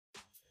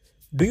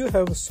Do you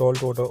have a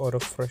saltwater or a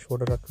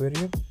freshwater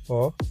aquarium,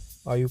 or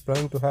are you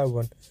planning to have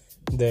one?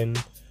 Then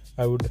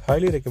I would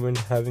highly recommend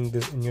having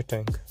this in your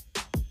tank.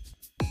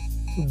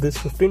 This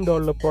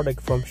 $15 product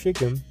from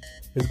Seachem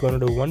is gonna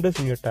do wonders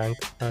in your tank,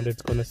 and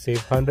it's gonna save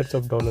hundreds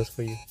of dollars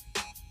for you.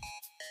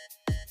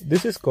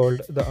 This is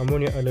called the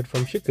Ammonia alert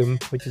from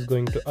Seachem, which is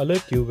going to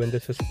alert you when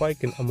there's a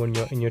spike in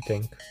ammonia in your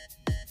tank.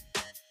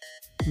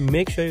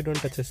 Make sure you don't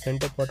touch the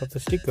center part of the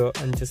sticker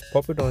and just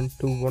pop it on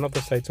to one of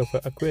the sides of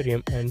your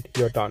aquarium and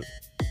you're done.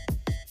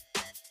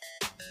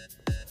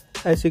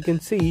 As you can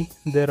see,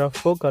 there are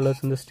 4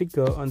 colors in the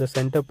sticker. On the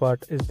center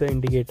part is the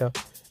indicator,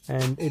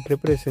 and it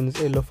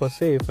represents yellow for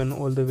safe and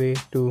all the way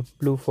to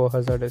blue for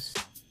hazardous.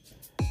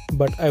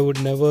 But I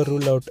would never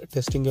rule out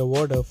testing your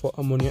water for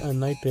ammonia and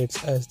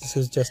nitrates, as this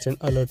is just an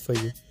alert for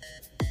you.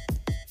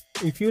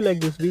 If you like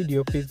this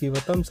video, please give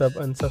a thumbs up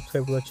and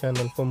subscribe to our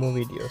channel for more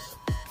videos.